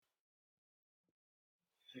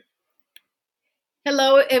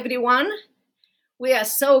Hello, everyone. We are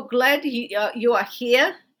so glad you are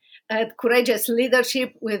here at Courageous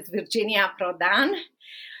Leadership with Virginia Prodan.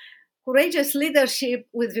 Courageous Leadership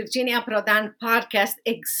with Virginia Prodan podcast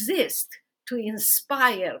exists to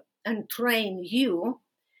inspire and train you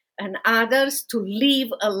and others to live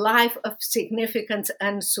a life of significance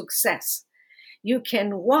and success. You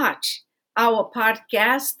can watch our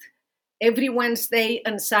podcast every Wednesday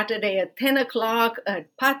and Saturday at 10 o'clock at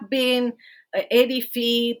Podbean,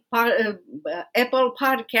 Edify, Apple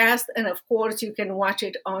Podcast, and of course, you can watch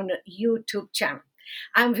it on YouTube channel.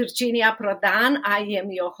 I'm Virginia Prodan. I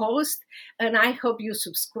am your host, and I hope you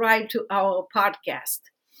subscribe to our podcast.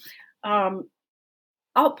 Our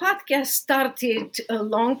podcast started a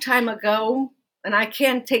long time ago, and I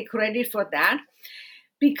can't take credit for that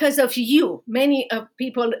because of you. Many of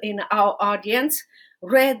people in our audience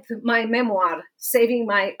read my memoir, Saving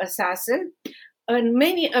My Assassin, and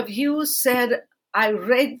many of you said, I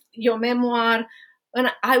read your memoir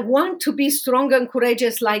and I want to be strong and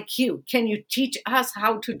courageous like you. Can you teach us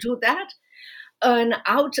how to do that? And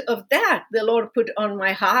out of that, the Lord put on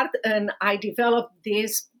my heart and I developed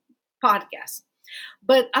this podcast.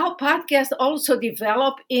 But our podcast also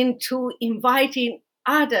developed into inviting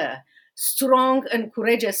other strong and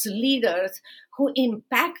courageous leaders who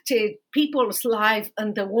impacted people's life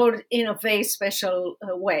and the world in a very special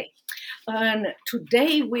way. And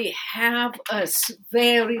today we have a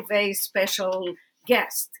very, very special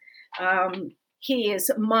guest. He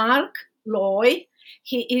is Mark Looy.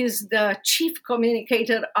 He is the Chief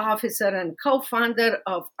Communicator Officer and co-founder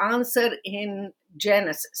of Answer in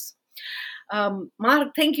Genesis. Mark,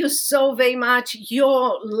 thank you so very much.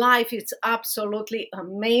 Your life is absolutely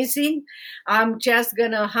amazing. I'm just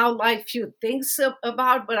going to highlight a few things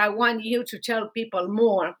about, but I want you to tell people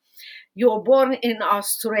more. You were born in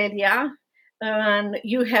Australia and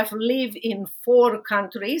you have lived in 4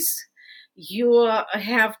 countries. You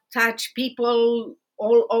have touched people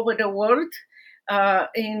all over the world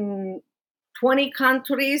in 20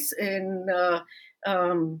 countries.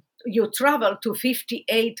 You travel to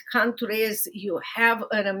 58 countries. You have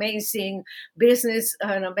an amazing business,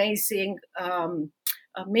 an amazing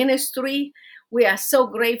ministry. We are so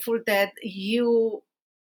grateful that you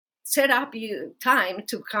set up your time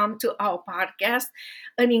to come to our podcast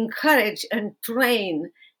and encourage and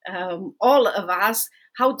train all of us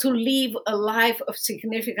how to live a life of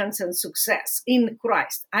significance and success in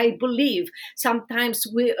Christ. I believe sometimes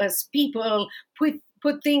we as people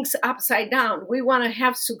put things upside down. We want to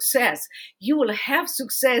have success. You will have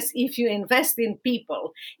success if you invest in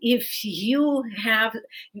people. If you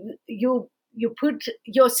put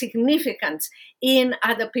your significance in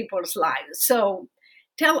other people's lives. So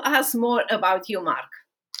tell us more about you, Mark.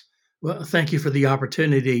 Well, thank you for the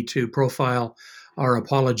opportunity to profile our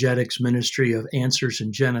apologetics ministry of Answers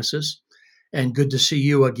in Genesis. And good to see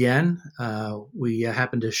you again. We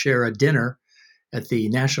happened to share a dinner at the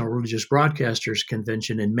National Religious Broadcasters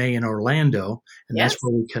Convention in May in Orlando, and Yes. That's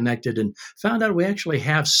where we connected and found out we actually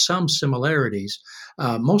have some similarities,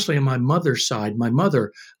 mostly on my mother's side. My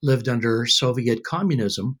mother lived under Soviet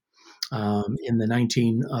communism in the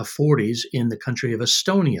 1940s in the country of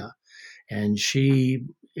Estonia, and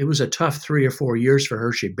it was a tough 3 or 4 years for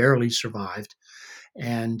her. She barely survived,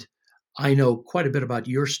 and I know quite a bit about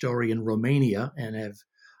your story in Romania, and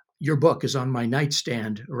your book is on my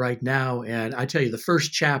nightstand right now, and I tell you, the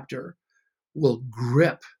first chapter will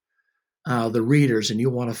grip the readers, and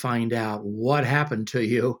you'll want to find out what happened to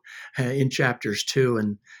you in chapters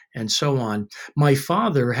 2 and so on. My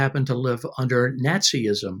father happened to live under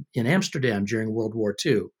Nazism in Amsterdam during World War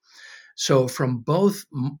II. So from both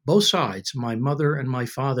sides, my mother and my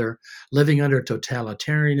father living under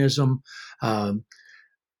totalitarianism,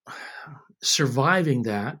 surviving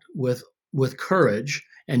that with courage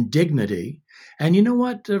and dignity. And you know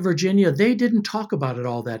what, Virginia, they didn't talk about it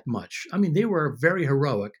all that much. I mean, they were very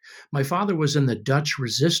heroic. My father was in the Dutch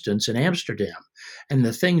resistance in Amsterdam, and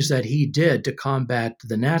the things that he did to combat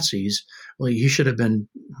the Nazis, well, he should have been,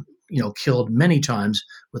 killed many times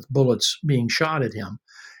with bullets being shot at him.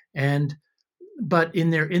 But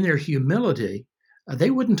in their humility,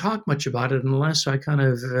 they wouldn't talk much about it unless I kind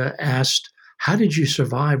of asked, how did you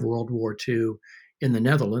survive World War II in the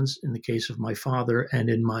Netherlands, in the case of my father, and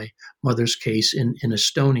in my mother's case in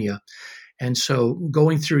Estonia? And so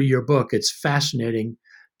going through your book, it's fascinating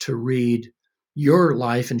to read your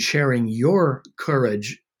life and sharing your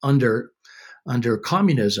courage under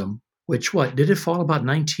communism, which did it fall about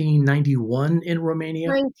 1991 in Romania?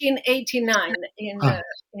 1989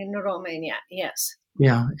 in Romania, yes.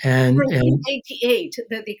 Yeah, and 1988,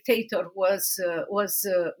 the dictator was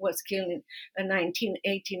killed in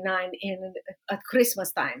 1989 at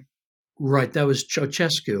Christmas time. right, that was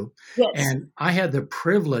Ceausescu. Yes. And I had the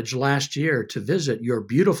privilege last year to visit your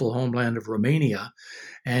beautiful homeland of Romania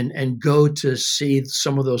and go to see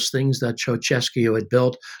some of those things that Ceausescu had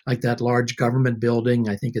built, like that large government building.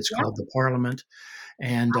 I think it's Yeah. called the Parliament,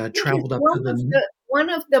 and I think it's traveled up to the. one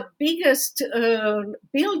of the biggest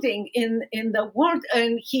building in the world,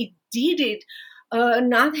 and he did it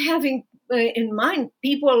not having in mind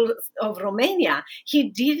people of Romania. He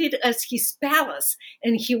did it as his palace,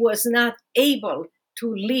 and he was not able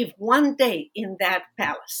to live one day in that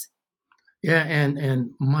palace. Yeah,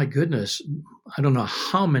 and my goodness, I don't know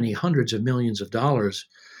how many hundreds of millions of dollars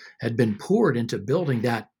had been poured into building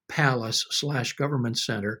that palace slash government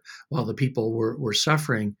center while the people were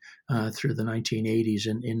suffering through the 1980s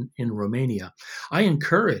in Romania. I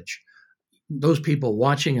encourage those people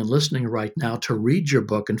watching and listening right now to read your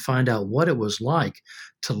book and find out what it was like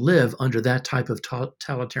to live under that type of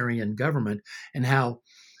totalitarian government, and how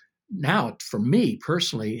now, for me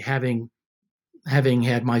personally, having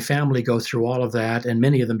had my family go through all of that, and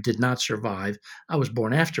many of them did not survive. I was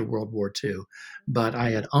born after World War II, but I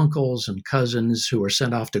had uncles and cousins who were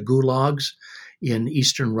sent off to gulags in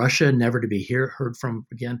Eastern Russia, never to be heard from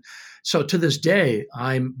again. So to this day,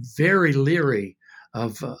 I'm very leery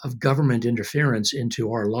of government interference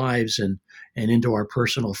into our lives and into our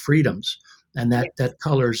personal freedoms. And that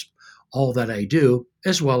colors all that I do,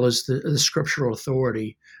 as well as the scriptural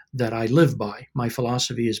authority that I live by. My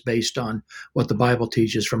philosophy is based on what the Bible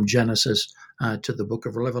teaches from Genesis to the book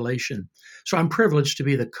of Revelation. So I'm privileged to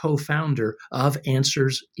be the co founder of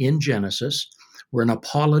Answers in Genesis. We're an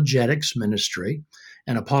apologetics ministry,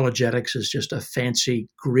 and apologetics is just a fancy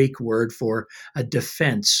Greek word for a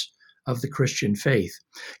defense of the Christian faith.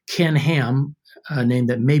 Ken Ham, a name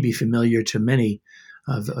that may be familiar to many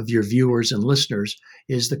of your viewers and listeners,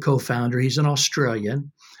 is the co founder. He's an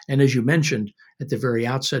Australian. And as you mentioned at the very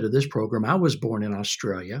outset of this program, I was born in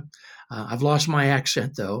Australia. I've lost my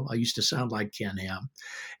accent, though. I used to sound like Ken Ham.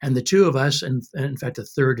 And the two of us, and in fact, a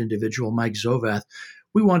third individual, Mike Zovath,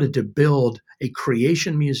 we wanted to build a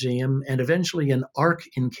creation museum and eventually an Ark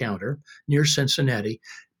encounter near Cincinnati.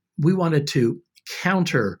 We wanted to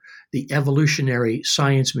counter the evolutionary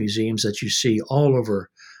science museums that you see all over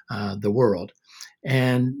the world.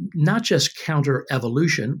 And not just counter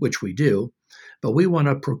evolution, which we do, but we want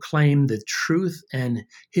to proclaim the truth and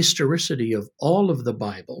historicity of all of the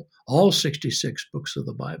Bible, all 66 books of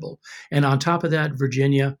the Bible. And on top of that,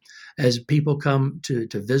 Virginia, as people come to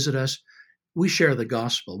visit us, we share the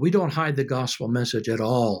gospel. We don't hide the gospel message at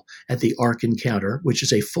all at the Ark Encounter, which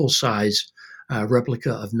is a full size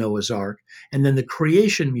replica of Noah's Ark. And then the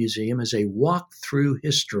Creation Museum is a walk through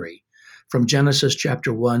history from Genesis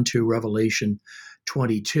chapter 1 to Revelation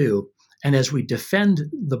 22. And as we defend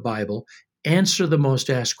the Bible, answer the most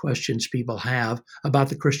asked questions people have about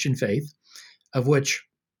the Christian faith, of which,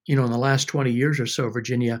 in the last 20 years or so,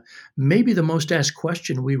 Virginia, maybe the most asked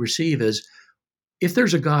question we receive is, if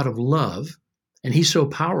there's a God of love and he's so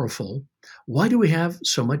powerful, why do we have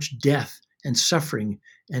so much death and suffering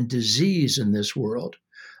and disease in this world?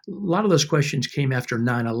 A lot of those questions came after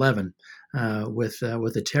 9/11 with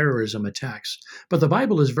the terrorism attacks. But the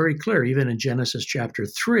Bible is very clear, even in Genesis chapter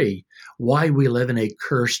 3, why we live in a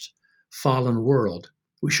cursed, fallen world.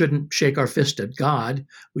 We shouldn't shake our fist at God.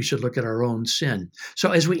 We should look at our own sin.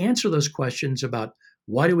 So as we answer those questions about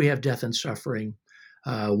why do we have death and suffering,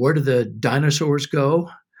 where do the dinosaurs go?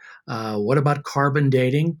 What about carbon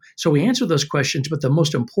dating? So we answer those questions, but the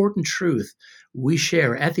most important truth we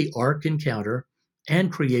share at the Ark Encounter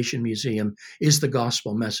and Creation Museum is the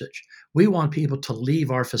gospel message. We want people to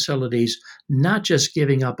leave our facilities not just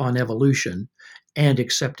giving up on evolution and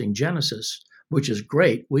accepting Genesis, which is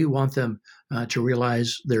great. We want them to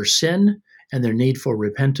realize their sin and their need for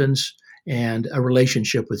repentance and a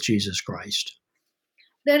relationship with Jesus Christ.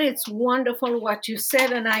 That it's wonderful what you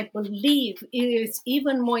said, and I believe it is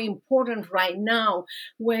even more important right now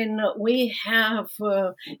when we have,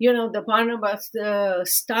 the Barnabas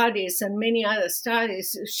studies and many other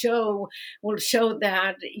studies will show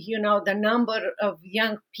that the number of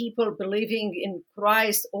young people believing in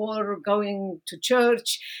Christ or going to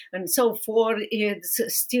church and so forth is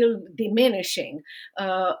still diminishing,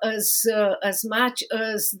 as much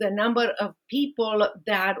as the number of people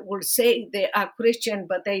that will say they are Christian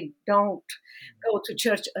but they don't go to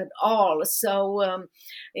church at all. So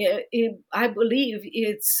I believe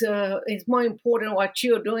it's more important what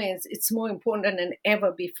you're doing. It's more important than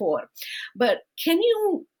ever before. But can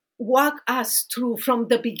you walk us through from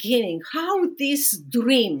the beginning how this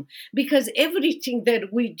dream, because everything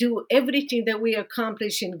that we do, everything that we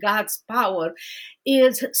accomplish in God's power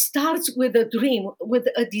is starts with a dream, with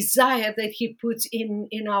a desire that he puts in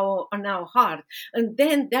our heart, and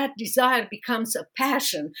then that desire becomes a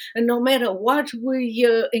passion, and no matter what we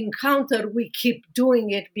encounter, we keep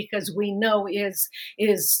doing it because we know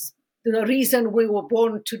is the reason we were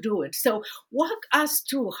born to do it. So walk us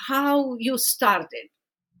through how you started.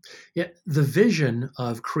 Yeah, the vision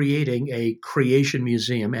of creating a creation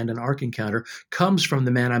museum and an Ark encounter comes from the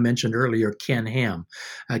man I mentioned earlier, Ken Ham.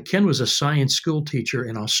 Ken was a science school teacher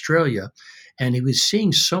in Australia, and he was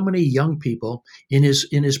seeing so many young people in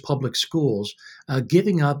his public schools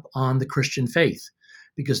giving up on the Christian faith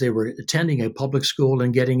because they were attending a public school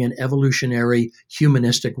and getting an evolutionary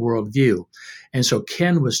humanistic worldview. And so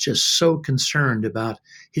Ken was just so concerned about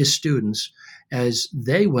his students as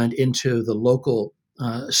they went into the local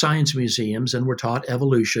science museums and were taught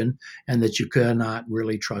evolution and that you cannot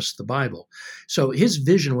really trust the Bible. So his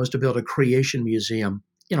vision was to build a creation museum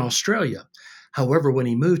in Australia. However, when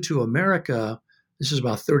he moved to America, this is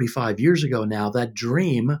about 35 years ago now, that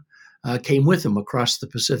dream came with him across the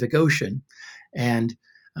Pacific Ocean. And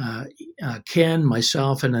Ken,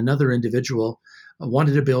 myself, and another individual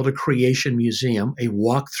wanted to build a creation museum, a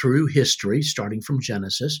walk through history starting from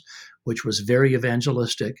Genesis, which was very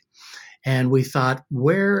evangelistic. And we thought,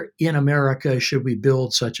 where in America should we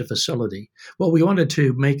build such a facility? Well, we wanted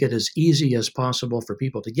to make it as easy as possible for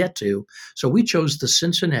people to get to. So we chose the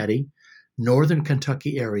Cincinnati, northern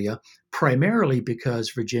Kentucky area, primarily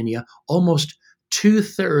because, Virginia, almost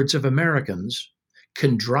 2/3 of Americans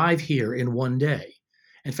can drive here in one day.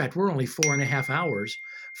 In fact, we're only 4.5 hours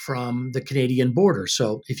from the Canadian border.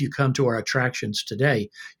 So if you come to our attractions today,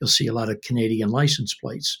 you'll see a lot of Canadian license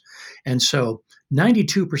plates. And so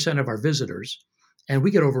 92% of our visitors, and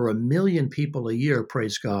we get over 1 million people a year,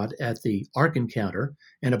 praise God, at the Ark Encounter,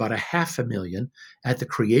 and about 500,000 at the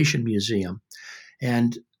Creation Museum.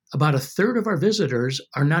 And about 1/3 of our visitors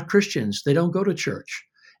are not Christians. They don't go to church.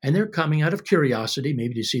 And they're coming out of curiosity,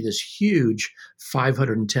 maybe to see this huge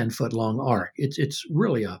 510-foot long ark. It's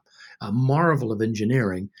really a marvel of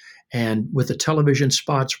engineering. And with the television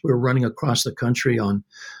spots we're running across the country on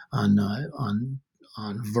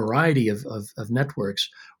variety of networks,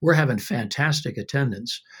 we're having fantastic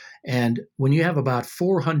attendance. And when you have about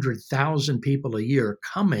 400,000 people a year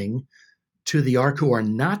coming to the Ark who are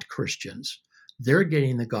not Christians, they're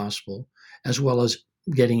getting the gospel as well as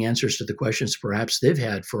getting answers to the questions perhaps they've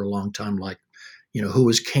had for a long time, like, who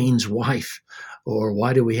was Cain's wife? Or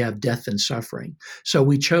why do we have death and suffering? So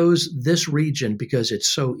we chose this region because it's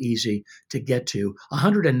so easy to get to.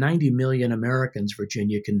 190 million Americans,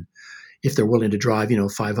 Virginia, can, if they're willing to drive,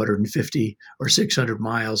 550 or 600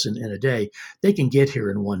 miles in a day, they can get here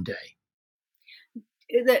in one day.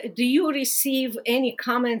 Do you receive any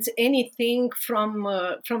comments, anything from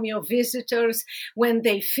your visitors when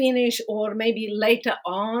they finish, or maybe later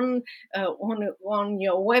on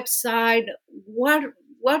your website?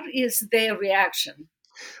 What is their reaction?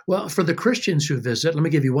 Well, for the Christians who visit, let me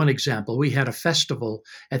give you one example. We had a festival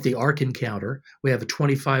at the Ark Encounter. We have a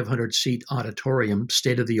 2,500 seat auditorium,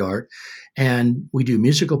 state of the art, and we do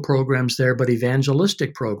musical programs there, but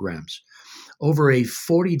evangelistic programs. Over a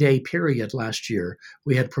 40-day period last year,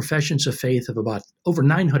 we had professions of faith of about over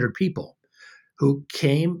 900 people who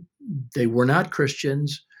came. They were not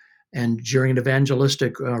Christians. And during an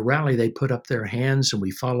evangelistic rally, they put up their hands and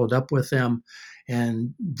we followed up with them.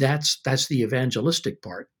 And that's the evangelistic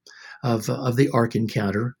part of the Ark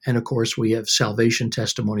Encounter. And of course, we have salvation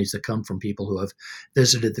testimonies that come from people who have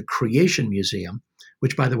visited the Creation Museum,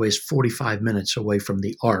 which, by the way, is 45 minutes away from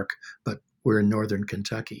the Ark, but we're in northern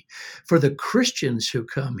Kentucky. For the Christians who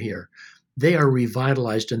come here, they are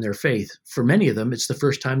revitalized in their faith. For many of them, it's the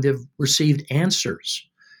first time they've received answers.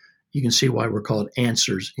 You can see why we're called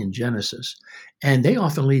answers in Genesis. And they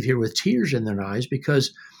often leave here with tears in their eyes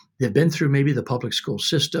because they've been through maybe the public school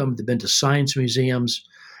system, they've been to science museums,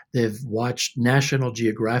 they've watched National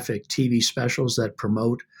Geographic TV specials that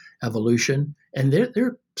promote evolution, and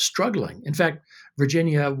they're struggling. In fact,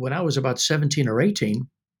 Virginia, when I was about 17 or 18,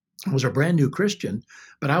 I was a brand new Christian,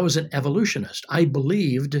 but I was an evolutionist. I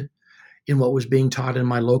believed in what was being taught in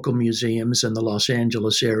my local museums in the Los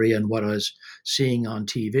Angeles area and what I was seeing on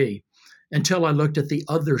TV, until I looked at the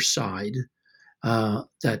other side,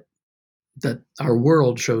 that our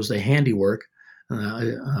world shows the handiwork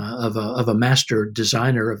of a master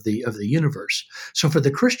designer of the universe. So for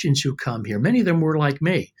the Christians who come here, many of them were like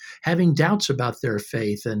me, having doubts about their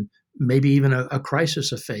faith and maybe even a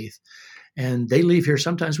crisis of faith. And they leave here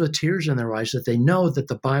sometimes with tears in their eyes that they know that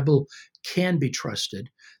the Bible can be trusted.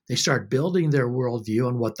 They start building their worldview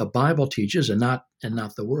on what the Bible teaches and not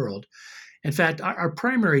the world. In fact, our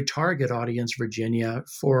primary target audience, Virginia,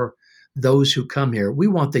 for those who come here, we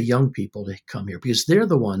want the young people to come here because they're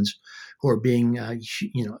the ones who are being,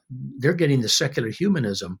 they're getting the secular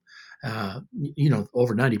humanism.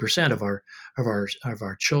 Over 90% of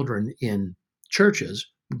our children in churches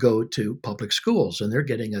go to public schools, and they're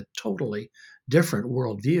getting a totally different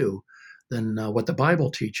worldview than what the Bible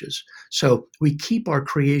teaches. So we keep our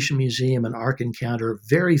Creation Museum and Ark Encounter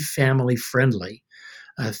very family friendly.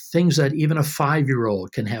 Things that even a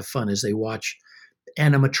 5-year-old can have fun as they watch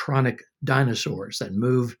animatronic dinosaurs that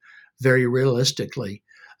move very realistically,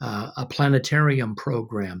 a planetarium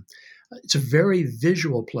program. It's a very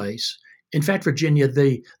visual place. In fact, Virginia,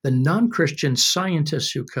 the non-Christian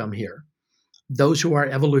scientists who come here, those who are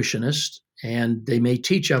evolutionists, and they may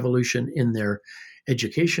teach evolution in their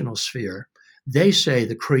educational sphere, they say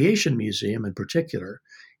the Creation Museum in particular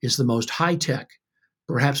is the most high-tech,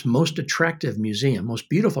 perhaps most attractive museum, most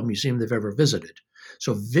beautiful museum they've ever visited.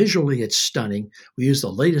 So visually, it's stunning. We use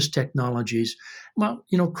the latest technologies. Well,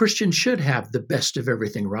 Christians should have the best of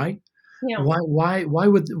everything, right? Yeah.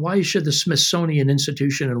 Why should the Smithsonian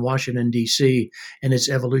Institution in Washington, D.C. and its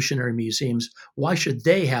evolutionary museums, why should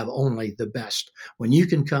they have only the best when you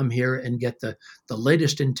can come here and get the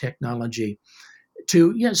latest in technology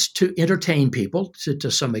to entertain people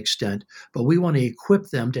to some extent, but we want to equip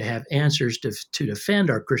them to have answers to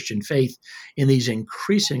defend our Christian faith in these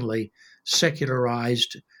increasingly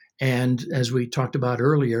secularized, and as we talked about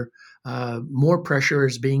earlier, more pressure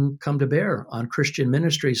is being come to bear on Christian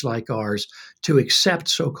ministries like ours to accept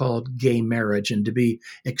so-called gay marriage and to be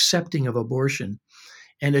accepting of abortion.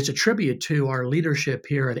 And it's a tribute to our leadership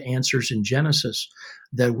here at Answers in Genesis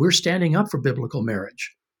that we're standing up for biblical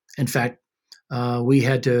marriage. In fact, we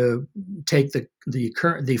had to take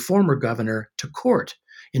the former governor to court,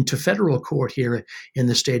 into federal court here in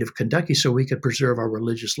the state of Kentucky, so we could preserve our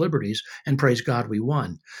religious liberties. And praise God, we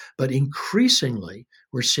won. But increasingly,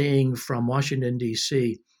 we're seeing from Washington,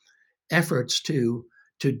 D.C., efforts to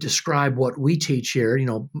describe what we teach here.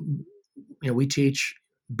 We teach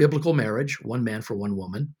biblical marriage, one man for one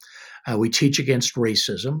woman. We teach against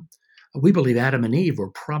racism. We believe Adam and Eve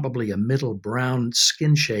were probably a middle brown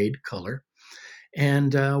skin shade color.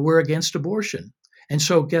 And we're against abortion. And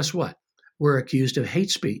so guess what? We're accused of hate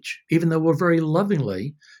speech, even though we'll very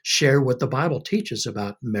lovingly share what the Bible teaches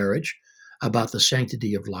about marriage, about the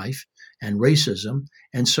sanctity of life and racism.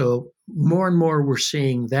 And so more and more we're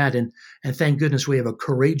seeing that. And thank goodness we have a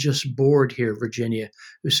courageous board here, Virginia,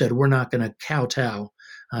 who said we're not going to kowtow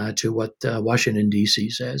to what Washington, D.C.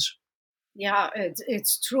 says. Yeah,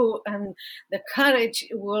 it's true, and the courage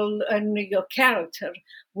and your character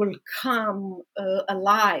will come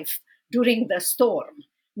alive during the storm,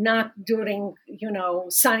 not during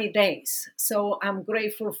sunny days. So I'm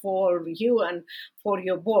grateful for you and for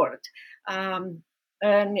your board. And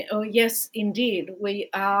yes, indeed, we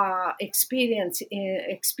are experiencing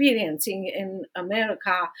in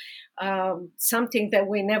America something that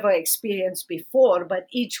we never experienced before. But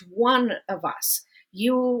each one of us,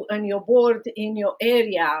 you and your board in your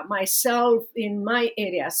area, myself in my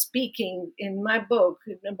area, speaking in my book,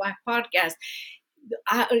 in my podcast,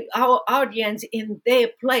 our audience in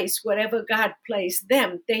their place, wherever God placed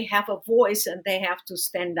them, they have a voice and they have to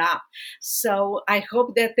stand up. So I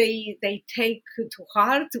hope that they take to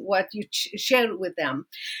heart what you share with them.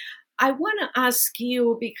 I want to ask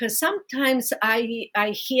you, because sometimes I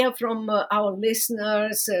hear from our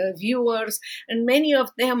listeners, viewers, and many of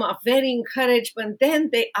them are very encouraged, but then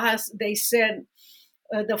they said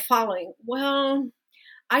the following: well,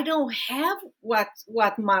 I don't have what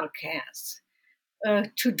Mark has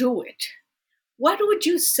to do it. What would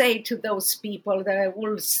you say to those people that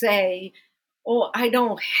will say, oh, I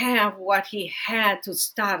don't have what he had to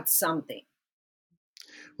start something?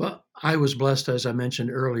 Well, I was blessed, as I mentioned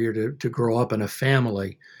earlier, to grow up in a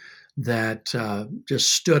family that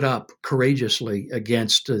just stood up courageously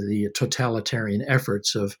against the totalitarian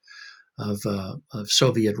efforts of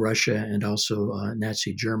Soviet Russia and also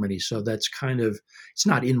Nazi Germany. So that's it's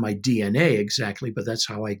not in my DNA exactly, but that's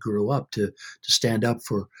how I grew up to stand up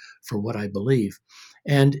for what I believe.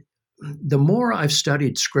 And the more I've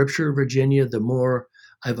studied Scripture, Virginia, the more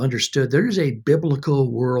I've understood there is a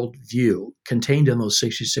biblical worldview contained in those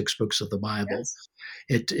 66 books of the Bible. Yes.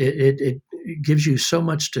 It gives you so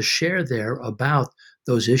much to share there about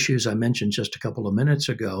those issues I mentioned just a couple of minutes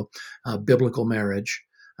ago, biblical marriage,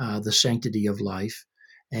 the sanctity of life.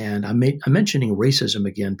 And I'm mentioning racism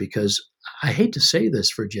again because I hate to say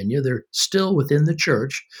this, Virginia, they're still within the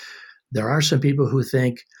church. There are some people who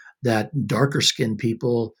think that darker skinned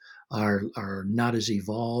people are not as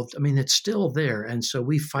evolved. I mean, it's still there, and so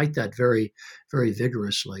we fight that very, very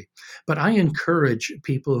vigorously. But I encourage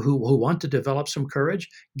people who want to develop some courage,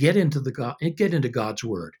 get into God's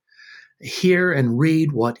word, hear and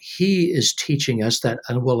read what He is teaching us that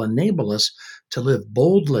will enable us to live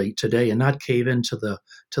boldly today and not cave into the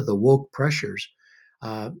woke pressures.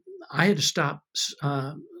 Uh, I had to stop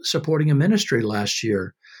supporting a ministry last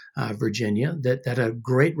year, Virginia, that had a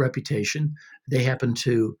great reputation. They happened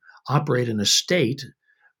to operate in a state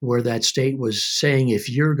where that state was saying if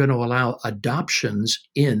you're going to allow adoptions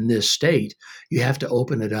in this state, you have to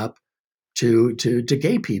open it up to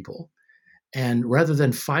gay people. And rather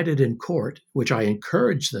than fight it in court, which I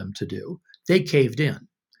encouraged them to do, they caved in.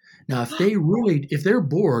 Now, if their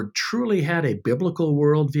board truly had a biblical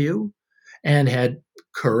worldview and had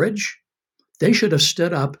courage, they should have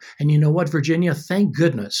stood up. And you know what, Virginia? Thank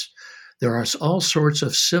goodness there are all sorts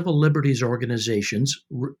of civil liberties organizations,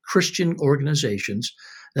 Christian organizations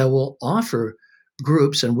that will offer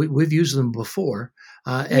groups, and we've used them before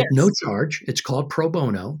at no Yes. charge. It's called pro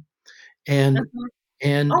bono, and Uh-huh.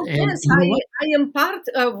 and Oh, and yes, you know what? I am part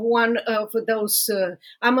of one of those.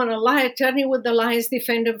 I'm an attorney with the Alliance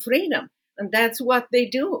Defending Freedom, and that's what they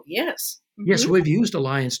do. Yes. Yes, we've used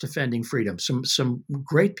Alliance Defending Freedom. Some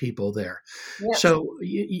great people there. Yes. So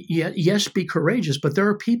yes, be courageous, but there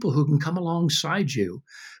are people who can come alongside you,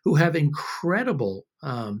 who have incredible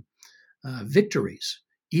victories,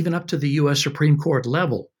 even up to the U.S. Supreme Court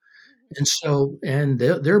level. And so, and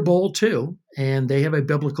they're bold too, and they have a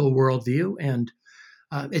biblical worldview. And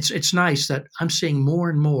it's nice that I'm seeing more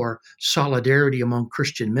and more solidarity among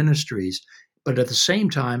Christian ministries, but at the same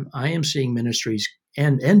time, I am seeing ministries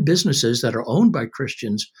and businesses that are owned by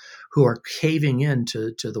Christians who are caving in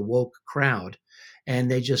to the woke crowd, and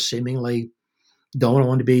they just seemingly don't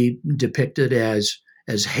want to be depicted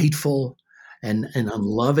as hateful and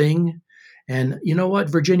unloving. And you know what,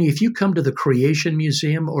 Virginia, if you come to the Creation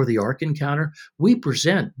Museum or the Ark Encounter, we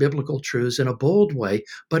present biblical truths in a bold way,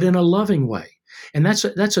 but in a loving way. And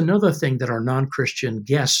that's another thing that our non-Christian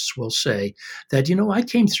guests will say, that, you know, I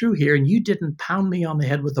came through here and you didn't pound me on the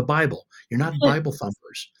head with the Bible. You're not Bible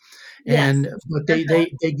thumpers. Yes. And but they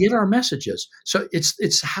get our messages. So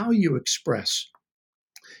it's how you express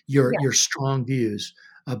your strong views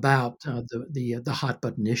about the hot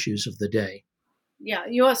button issues of the day. Yeah,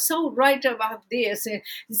 you are so right about this.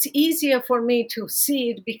 It's easier for me to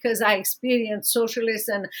see it because I experience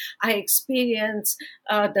socialism and I experience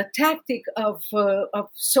the tactic of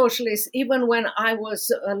socialists even when I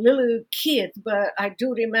was a little kid. But I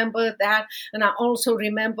do remember that, and I also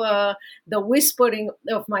remember the whispering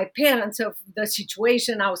of my parents of the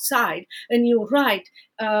situation outside. And you're right.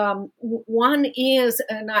 One is,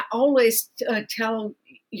 and I always tell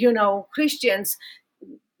Christians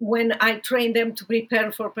when I train them to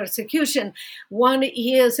prepare for persecution. One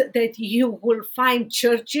is that you will find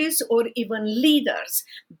churches or even leaders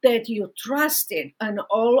that you trusted, and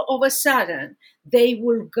all of a sudden they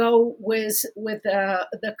will go with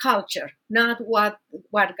the culture, not what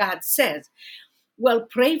God says. Well,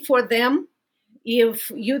 pray for them. If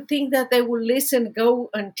you think that they will listen, go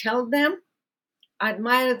and tell them.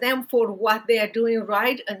 Admire them for what they are doing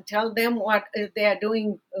right and tell them what they are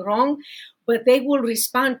doing wrong, but they will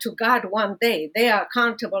respond to God one day. They are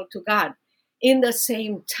accountable to God. In the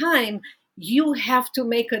same time, you have to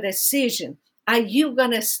make a decision. Are you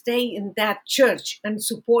going to stay in that church and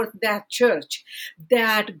support that church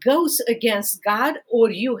that goes against God,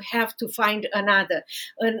 or you have to find another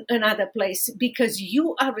place because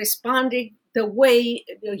you are responding the way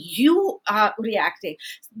you are reacting?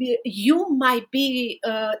 You might be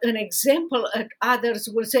an example, and others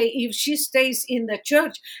will say, if she stays in the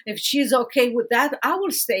church, if she's okay with that, I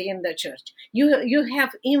will stay in the church. You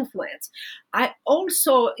have influence. I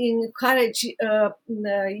also encourage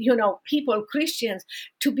people, Christians,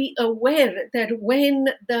 to be aware that when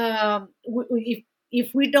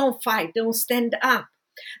if we don't fight, don't stand up,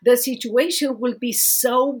 the situation will be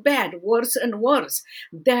so bad, worse and worse,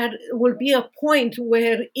 that will be a point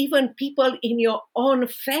where even people in your own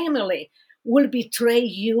family will betray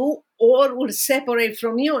you or will separate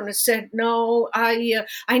from you and said, no, I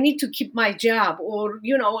need to keep my job, or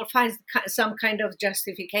or find some kind of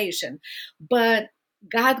justification. But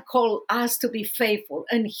God called us to be faithful,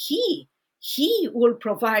 and he will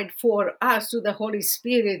provide for us through the Holy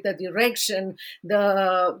Spirit the direction,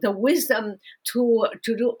 the wisdom to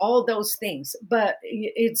do all those things. But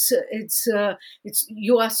it's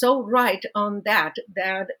you are so right on that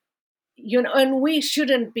and we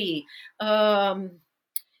shouldn't be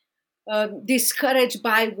discouraged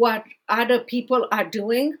by what other people are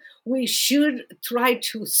doing. We should try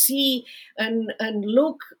to see and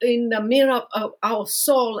look in the mirror of our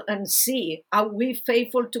soul and see, are we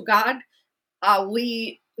faithful to God? Are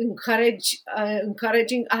we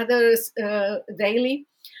encouraging others daily?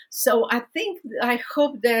 So I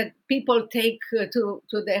hope that people take to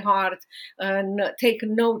their heart and take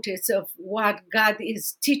notice of what God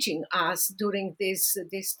is teaching us during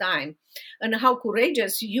this time, and how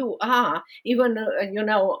courageous you are. Even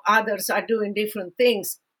others are doing different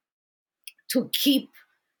things to keep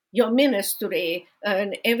your ministry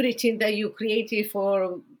and everything that you created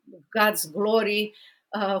for God's glory,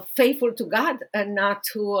 faithful to God, and not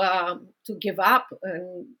to give up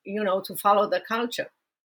and to follow the culture.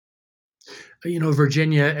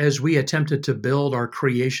 Virginia, as we attempted to build our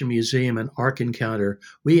Creation Museum and Ark Encounter,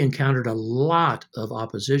 we encountered a lot of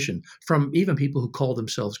opposition from even people who call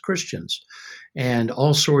themselves Christians. And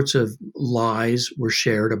all sorts of lies were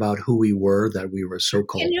shared about who we were, that we were Can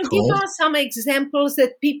so-called you give cult. us some examples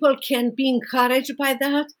that people can be encouraged by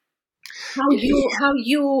that? How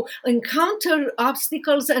you encounter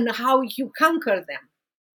obstacles and how you conquer them?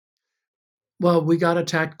 Well, we got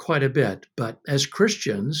attacked quite a bit, but as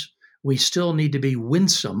Christians, we still need to be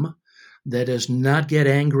winsome. That is, not get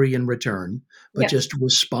angry in return, but Yeah. just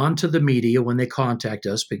respond to the media when they contact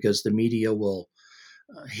us, because the media will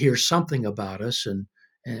hear something about us. And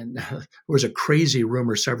there was a crazy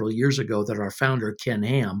rumor several years ago that our founder Ken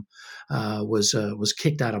Ham was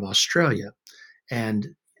kicked out of Australia, and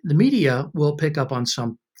the media will pick up on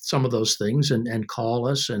some of those things and call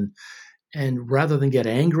us, and rather than get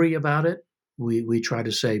angry about it, we try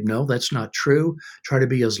to say, no, that's not true. Try to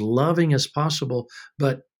be as loving as possible,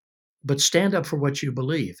 but stand up for what you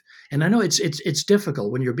believe. And I know it's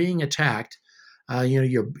difficult when you're being attacked.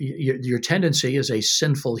 Your tendency as a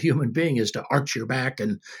sinful human being is to arch your back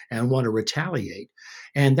and want to retaliate.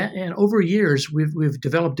 And over years we've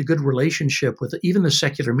developed a good relationship with even the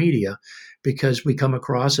secular media, because we come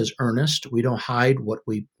across as earnest. We don't hide what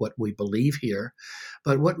we believe here.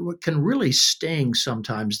 But what can really sting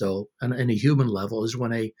sometimes, though, on a human level, is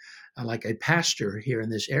when like a pastor here in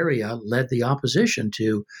this area led the opposition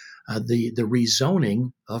to the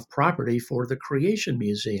rezoning of property for the Creation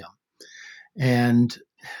Museum. And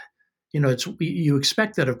it's, you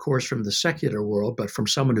expect that, of course, from the secular world, but from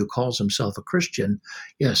someone who calls himself a Christian,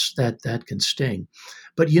 yes, that can sting.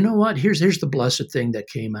 But you know what? Here's the blessed thing that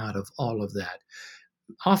came out of all of that.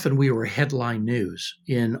 Often we were headline news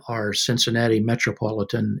in our Cincinnati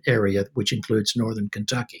metropolitan area, which includes northern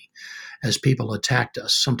Kentucky, as people attacked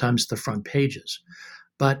us, sometimes the front pages.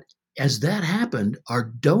 But as that happened, our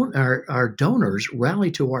donors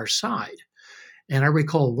rallied to our side. And I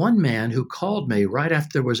recall one man who called me right after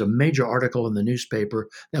there was a major article in the newspaper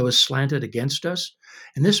that was slanted against us.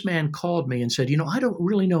 And this man called me and said, I don't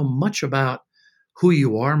really know much about who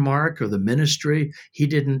you are, Mark, or the ministry.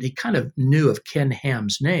 He kind of knew of Ken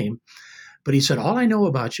Ham's name, but he said, all I know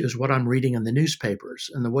about you is what I'm reading in the newspapers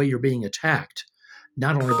and the way you're being attacked,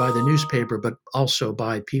 not only by the newspaper, but also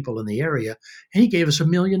by people in the area. And he gave us $1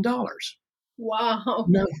 million. Wow.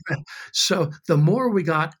 No. So the more we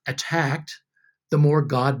got attacked, the more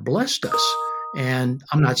God blessed us. And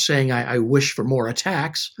I'm not saying I wish for more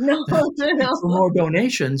attacks, No, for no. more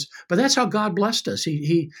donations, but that's how God blessed us.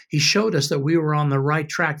 He showed us that we were on the right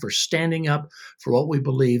track for standing up for what we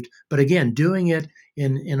believed, but again, doing it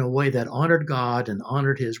in a way that honored God and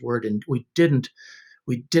honored His word. And we didn't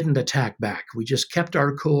attack back. We just kept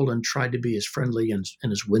our cool and tried to be as friendly and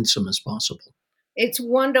as winsome as possible. It's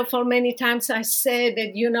wonderful. Many times I say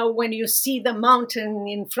that, when you see the mountain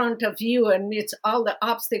in front of you and it's all the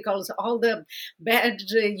obstacles, all the bad,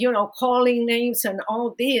 calling names and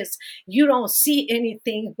all this, you don't see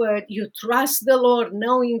anything, but you trust the Lord,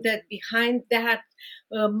 knowing that behind that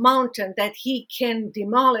mountain, that He can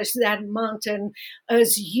demolish that mountain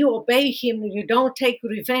as you obey Him. You don't take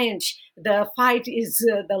revenge. The fight is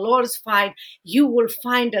the Lord's fight. You will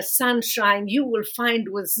find a sunshine. You will find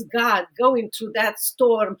with God going through that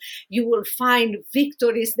storm. You will find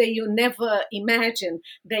victories that you never imagined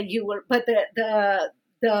that you will. But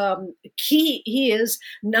the key is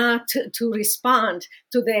not to respond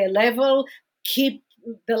to their level. Keep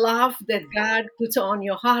the love that God puts on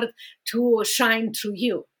your heart to shine through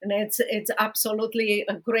you, and it's absolutely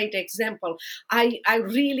a great example. I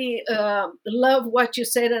really love what you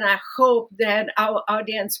said, and I hope that our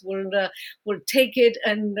audience will take it,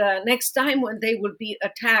 and next time when they will be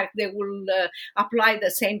attacked, they will apply the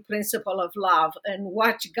same principle of love and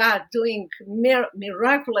watch God doing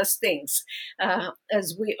miraculous things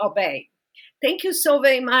as we obey. Thank you so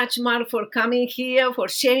very much, Mark, for coming here, for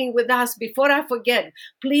sharing with us. Before I forget,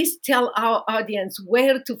 please tell our audience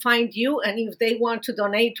where to find you and if they want to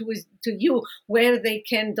donate to you, where they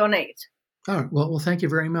can donate. Oh, well, thank you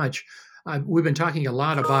very much. We've been talking a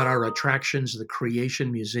lot about our attractions, the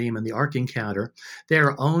Creation Museum and the Ark Encounter. They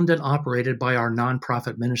are owned and operated by our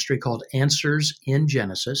nonprofit ministry called Answers in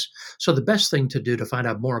Genesis. So the best thing to do to find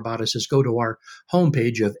out more about us is go to our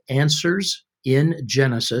homepage of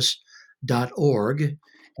answersingenesis.org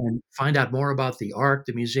and find out more about the Ark,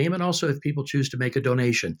 the museum, and also if people choose to make a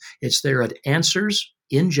donation. It's there at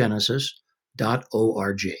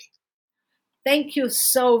answersingenesis.org. Thank you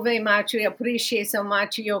so very much. We appreciate so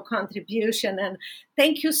much your contribution, and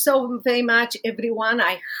thank you so very much, everyone.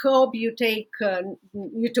 I hope you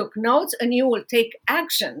took notes and you will take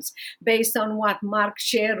actions based on what Mark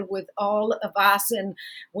shared with all of us. And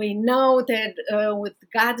we know that with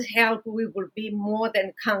God's help, we will be more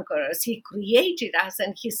than conquerors. He created us,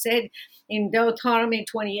 and He said in Deuteronomy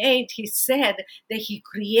 28, He said that He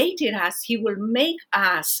created us. He will make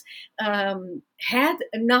us head,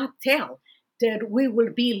 not tail, that we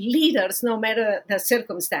will be leaders no matter the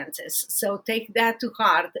circumstances. So take that to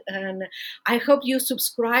heart. And I hope you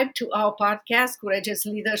subscribe to our podcast, Courageous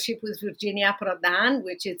Leadership with Virginia Prodan,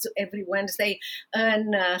 which is every Wednesday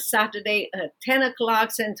and Saturday at 10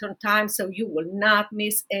 o'clock Central Time, so you will not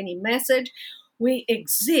miss any message. We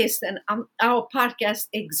exist, and our podcast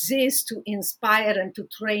exists to inspire and to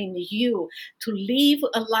train you to live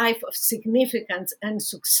a life of significance and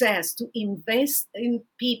success, to invest in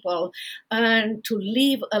people, and to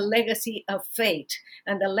leave a legacy of faith.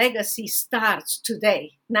 And the legacy starts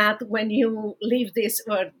today, not when you leave this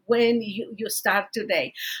earth, when you start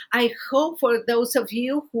today. I hope for those of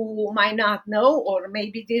you who might not know or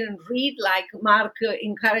maybe didn't read, like Mark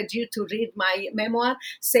encouraged you to read my memoir,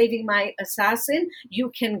 Saving My Assassin, you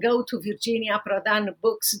can go to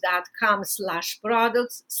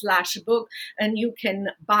virginiaprodanbooks.com/products/book and you can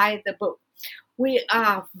buy the book. We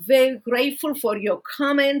are very grateful for your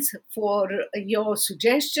comments, for your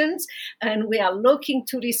suggestions, and we are looking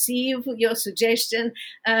to receive your suggestion.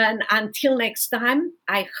 And until next time,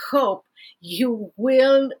 I hope you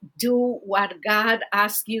will do what God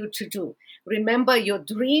asks you to do. Remember your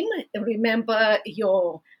dream, remember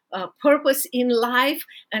your purpose in life,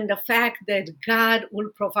 and the fact that God will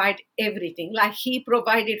provide everything, like He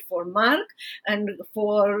provided for Mark and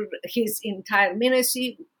for his entire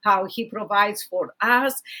ministry, how He provides for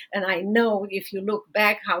us. And I know if you look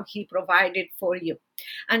back, how He provided for you.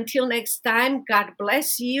 Until next time, God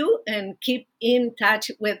bless you and keep in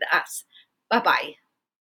touch with us. Bye-bye.